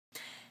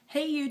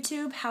Hey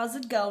YouTube, how's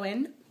it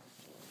going?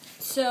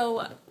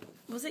 So,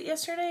 was it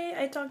yesterday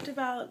I talked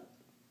about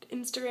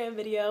Instagram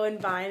video and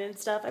Vine and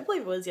stuff? I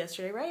believe it was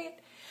yesterday, right?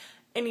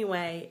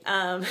 Anyway,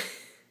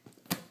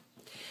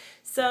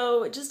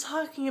 so just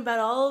talking about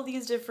all of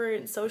these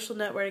different social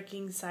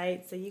networking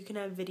sites that you can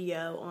have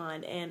video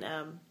on, and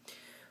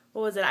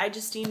what was it?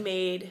 Itschristinaw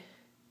made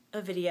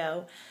a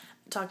video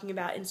talking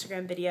about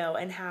Instagram video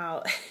and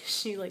how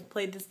she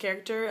played this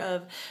character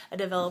of a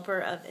developer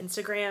of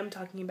Instagram,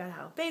 talking about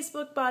how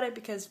Facebook bought it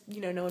because,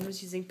 you know, no one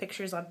was using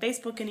pictures on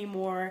Facebook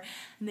anymore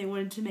and they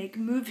wanted to make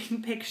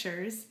moving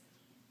pictures.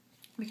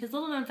 Because,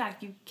 little known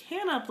fact, you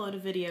can upload a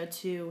video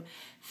to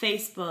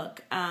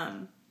Facebook.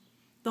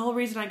 The whole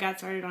reason I got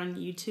started on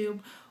YouTube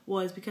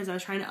was because I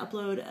was trying to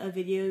upload a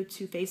video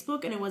to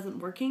Facebook and it wasn't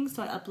working,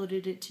 so I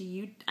uploaded it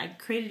to I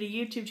created a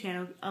YouTube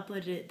channel,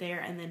 uploaded it there,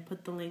 and then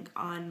put the link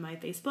on my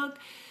Facebook.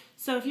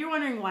 So if you're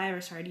wondering why I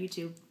ever started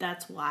YouTube,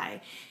 that's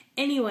why.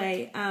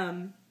 Anyway,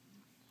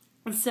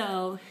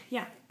 so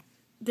yeah,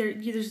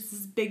 there's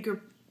this big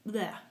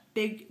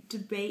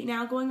debate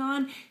now going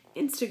on,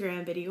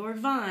 Instagram video or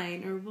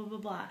Vine or blah blah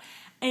blah.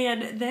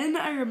 And then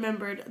I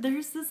remembered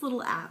there's this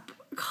little app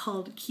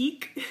called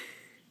Keek.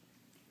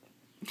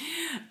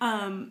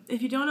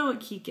 If you don't know what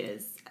Keek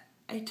is,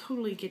 I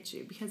totally get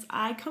you because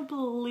I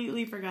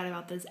completely forgot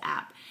about this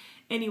app.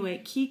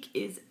 Anyway, Keek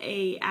is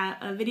a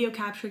video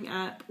capturing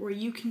app where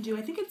you can do,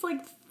 I think it's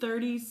like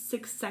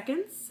 36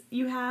 seconds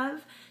you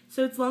have.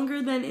 So it's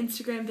longer than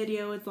Instagram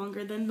video, it's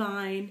longer than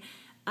Vine.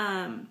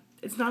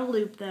 It's not a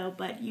loop though,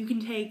 but you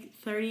can take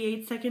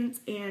 38 seconds,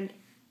 and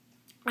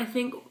I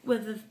think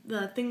with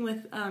the thing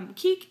with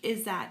Keek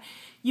is that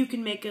you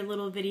can make a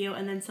little video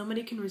and then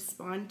somebody can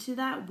respond to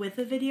that with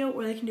a video,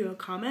 or they can do a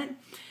comment.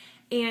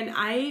 And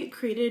I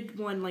created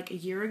one like a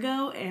year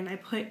ago and I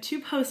put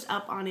 2 posts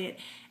up on it,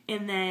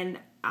 and then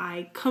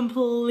I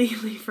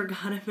completely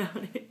forgot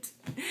about it.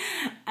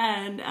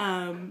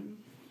 And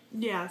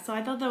yeah, so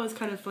I thought that was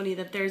kind of funny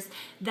that there's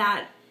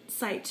that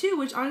site too,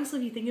 which honestly,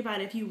 if you think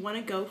about it, if you want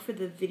to go for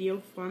the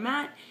video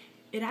format,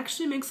 it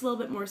actually makes a little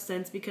bit more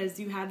sense because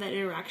you have that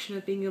interaction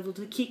of being able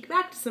to keek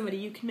back to somebody.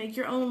 You can make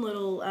your own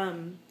little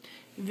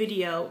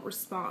video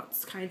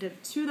response kind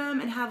of to them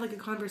and have like a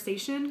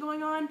conversation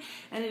going on,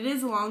 and it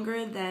is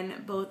longer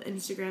than both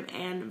Instagram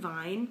and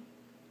Vine.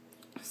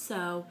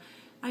 So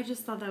I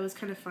just thought that was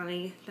kind of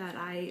funny that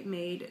I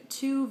made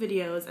 2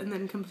 videos and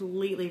then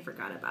completely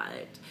forgot about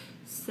it.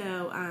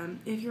 So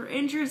if you're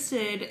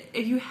interested,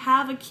 if you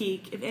have a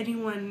Keek, if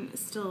anyone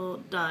still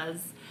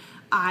does,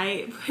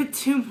 I put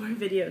 2 more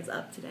videos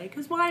up today,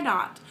 because why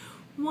not?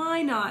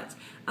 Why not?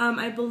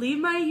 I believe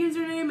my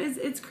username is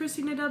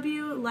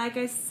Itschristinaw. Like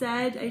I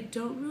said, I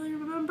don't really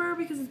remember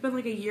because it's been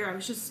like a year. I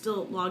was just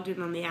still logged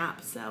in on the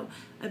app, so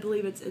I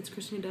believe it's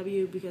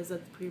Itschristinaw because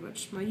that's pretty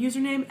much my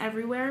username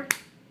everywhere.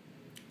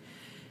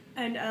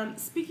 And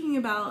speaking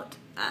about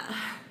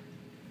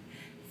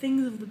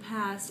things of the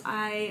past,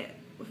 I've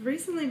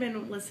recently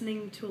been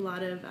listening to a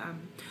lot of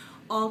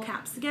All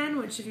Caps Again,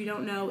 which, if you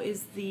don't know,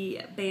 is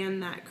the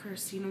band that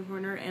Christina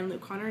Horner and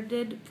Luke Connor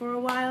did for a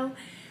while,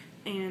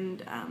 and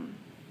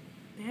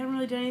they haven't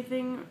really done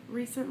anything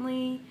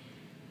recently.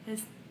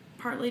 It's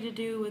partly to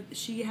do with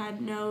she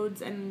had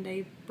nodes and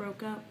they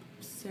broke up.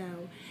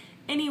 So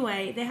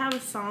anyway, they have a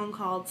song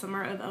called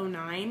Summer of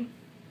 '09,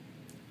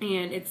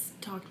 and it's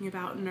talking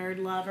about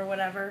nerd love or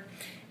whatever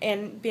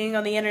and being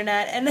on the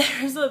internet, and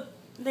there's a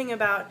thing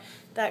about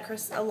that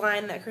a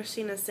line that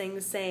Christina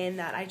sings saying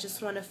that I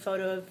just want a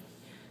photo of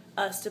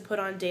us to put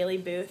on Daily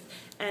Booth.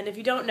 And if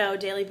you don't know,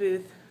 Daily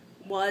Booth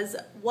was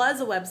a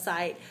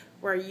website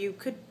where you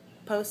could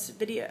post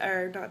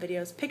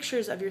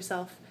pictures of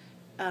yourself.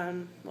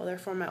 Well, their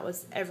format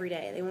was every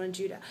day. They wanted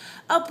you to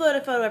upload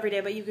a photo every day,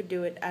 but you could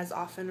do it as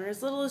often or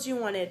as little as you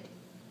wanted.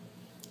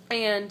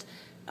 And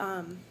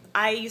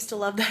I used to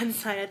love that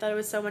site. I thought it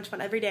was so much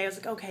fun. Every day I was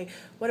like, okay,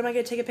 what am I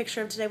going to take a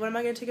picture of today? What am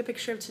I going to take a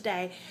picture of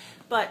today?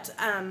 But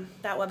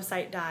that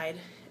website died.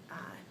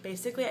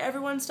 Basically,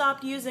 everyone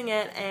stopped using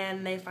it,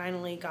 and they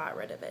finally got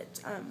rid of it.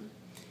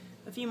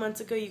 A few months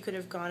ago, you could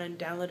have gone and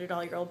downloaded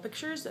all your old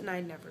pictures, and I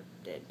never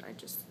did. I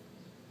just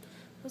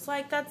was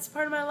like, that's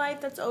part of my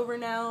life. That's over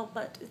now.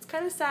 But it's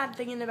kind of sad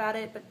thinking about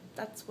it, but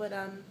that's what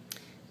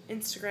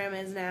Instagram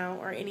is now,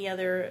 or any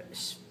other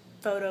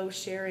photo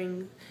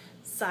sharing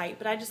site.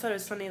 But I just thought it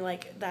was funny,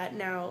 like, that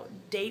now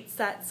dates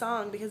that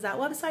song because that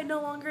website no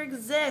longer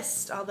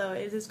exists, although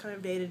it is kind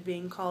of dated,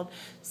 being called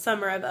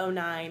Summer of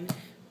 '09.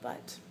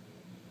 But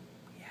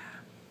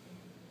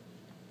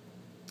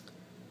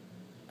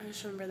I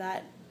just remember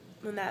that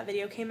when that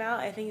video came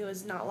out, I think it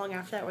was not long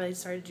after that where they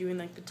started doing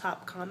like the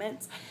top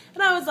comments,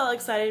 and I was all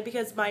excited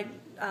because my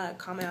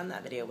comment on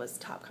that video was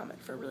top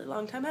comment for a really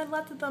long time. I had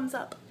lots of thumbs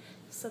up,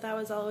 so that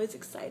was always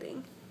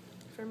exciting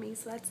for me.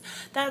 So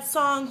that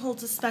song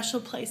holds a special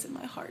place in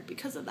my heart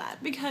because of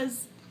that,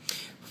 because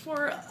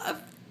for a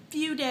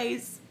few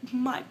days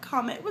my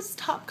comment was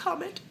top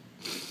comment.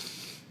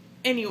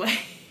 Anyway,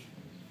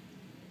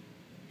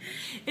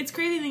 it's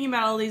crazy thinking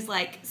about all these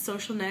like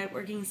social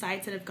networking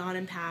sites that have gone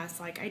and passed.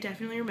 Like I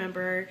definitely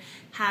remember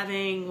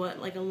having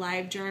like a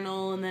live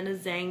journal and then a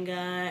Zanga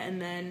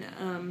and then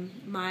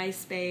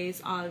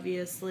MySpace,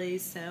 obviously.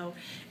 So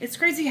it's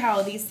crazy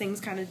how these things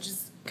kind of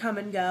just come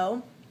and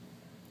go.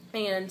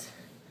 And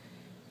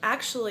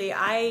actually,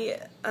 I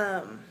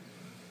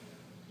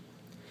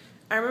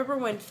remember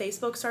when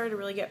Facebook started to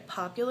really get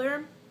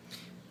popular.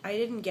 I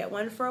didn't get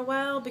one for a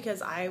while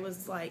because I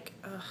was like,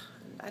 ugh,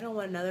 I don't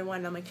want another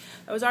one. I'm like,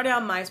 I was already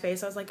on MySpace.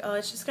 So I was like, oh,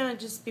 it's just gonna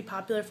just be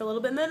popular for a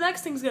little bit, and the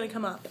next thing's gonna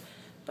come up.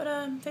 But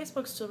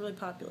Facebook's still really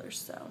popular.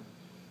 So,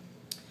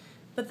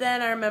 but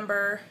then I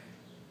remember,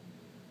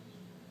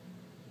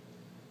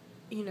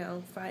 you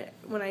know,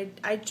 when I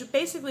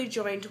basically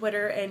joined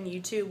Twitter and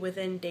YouTube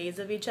within days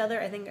of each other.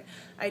 I think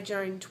I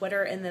joined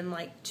Twitter, and then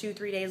like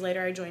 2-3 days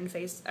later, I joined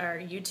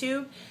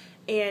YouTube,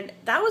 and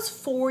that was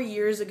 4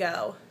 years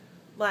ago.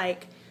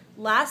 Like,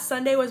 last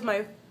Sunday was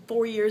my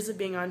 4 years of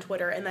being on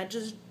Twitter, and that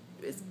just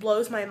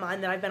blows my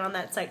mind that I've been on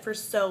that site for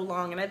so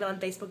long, and I've been on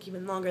Facebook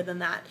even longer than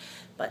that.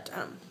 But,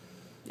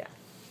 yeah.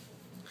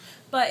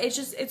 But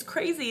it's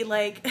crazy,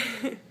 like,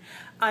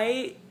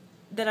 I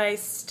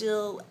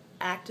still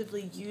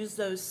actively use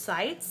those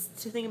sites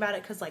to think about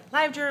it, because, like,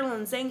 LiveJournal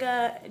and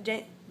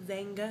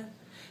Zanga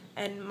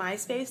and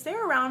MySpace, they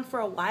were around for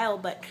a while,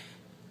 but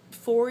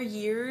 4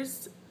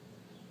 years,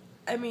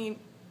 I mean,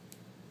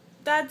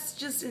 that's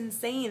just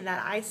insane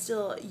that I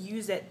still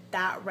use it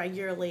that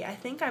regularly. I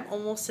think I'm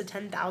almost to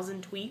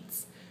 10,000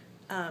 tweets.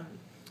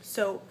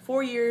 So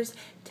 4 years,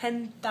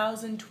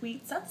 10,000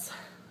 tweets, that's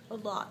a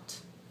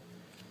lot.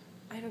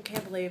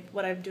 Can't believe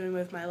what I'm doing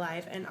with my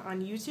life. And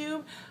on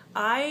YouTube,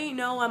 I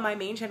know on my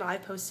main channel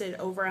I've posted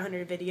over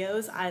 100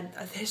 videos. On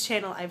this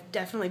channel, I've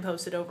definitely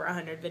posted over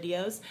 100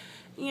 videos.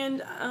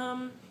 And,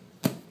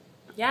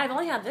 yeah, I've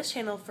only had this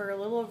channel for a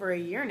little over a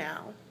year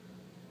now.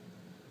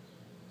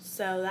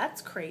 So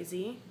that's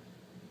crazy.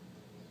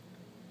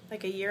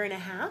 Like a year and a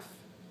half.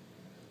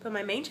 But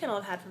my main channel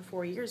I've had for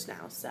 4 years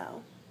now,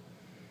 so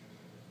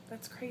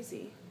that's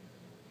crazy.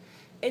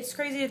 It's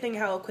crazy to think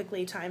how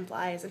quickly time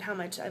flies and how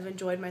much I've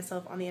enjoyed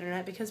myself on the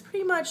internet, because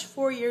pretty much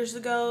 4 years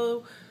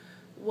ago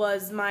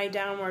was my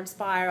downward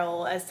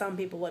spiral, as some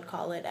people would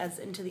call it, as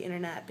into the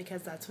internet,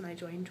 because that's when I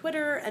joined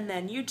Twitter and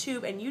then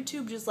YouTube, and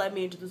YouTube just led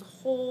me into this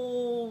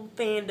whole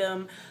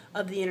fandom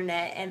of the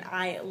internet, and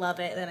I love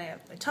it. Then I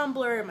have my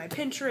Tumblr and my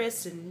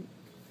Pinterest and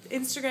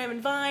Instagram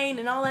and Vine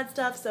and all that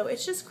stuff, so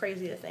it's just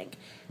crazy to think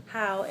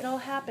how it all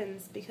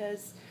happens,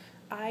 because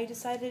I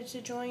decided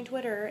to join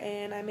Twitter,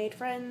 and I made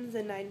friends,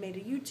 and I made a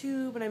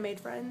YouTube, and I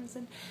made friends,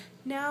 and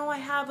now I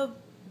have a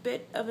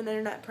bit of an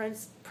internet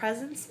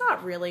presence.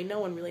 Not really,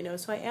 no one really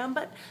knows who I am,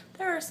 but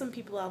there are some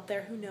people out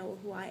there who know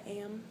who I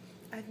am.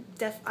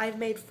 I've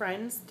made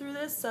friends through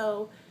this,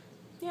 so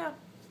yeah.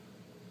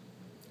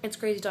 It's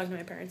crazy talking to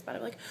my parents about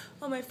it, like,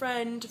 oh, my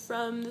friend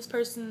from this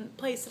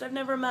place that I've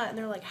never met, and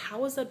they're like,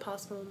 how is that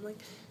possible? I'm like,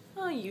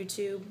 oh,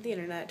 YouTube, the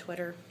internet,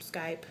 Twitter,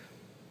 Skype.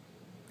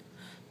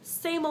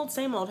 Same old,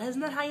 same old.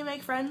 Isn't that how you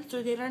make friends,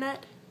 through the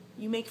internet?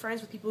 You make friends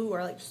with people who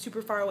are like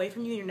super far away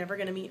from you and you're never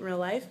going to meet in real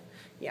life?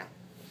 Yeah.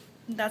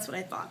 That's what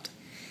I thought.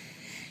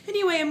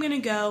 Anyway, I'm going to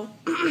go.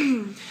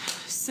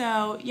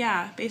 So,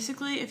 yeah,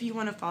 basically, if you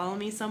want to follow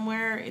me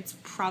somewhere, it's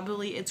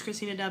probably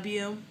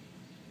Itschristinaw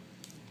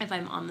if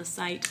I'm on the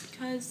site,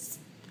 because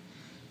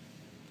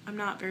I'm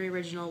not very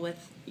original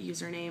with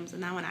usernames,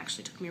 and that one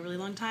actually took me a really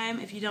long time.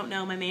 If you don't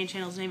know, my main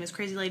channel's name is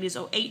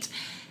CrazyLadies08,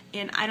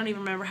 and I don't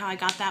even remember how I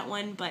got that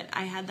one, but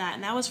I had that,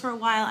 and that was for a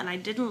while, and I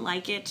didn't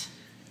like it,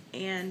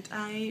 and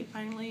I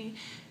finally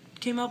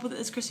came up with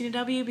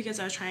Itschristinaw because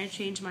I was trying to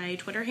change my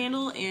Twitter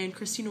handle, and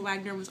Christina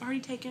Wagner was already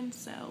taken,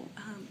 so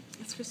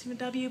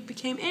Itschristinaw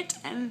became it,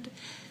 and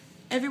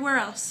everywhere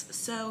else.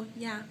 So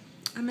yeah,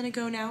 I'm gonna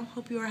go now.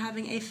 Hope you are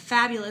having a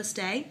fabulous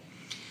day,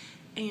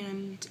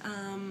 and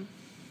can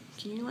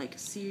you like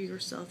see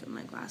yourself in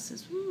my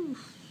glasses? Woo.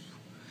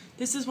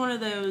 This is one of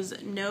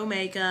those no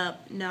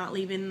makeup, not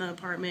leaving the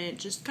apartment,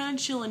 just kind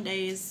of chilling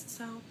days,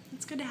 so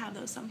it's good to have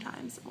those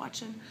sometimes,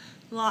 watching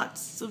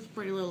lots of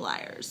Pretty Little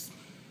Liars.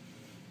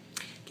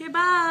 Okay,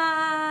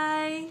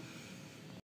 bye!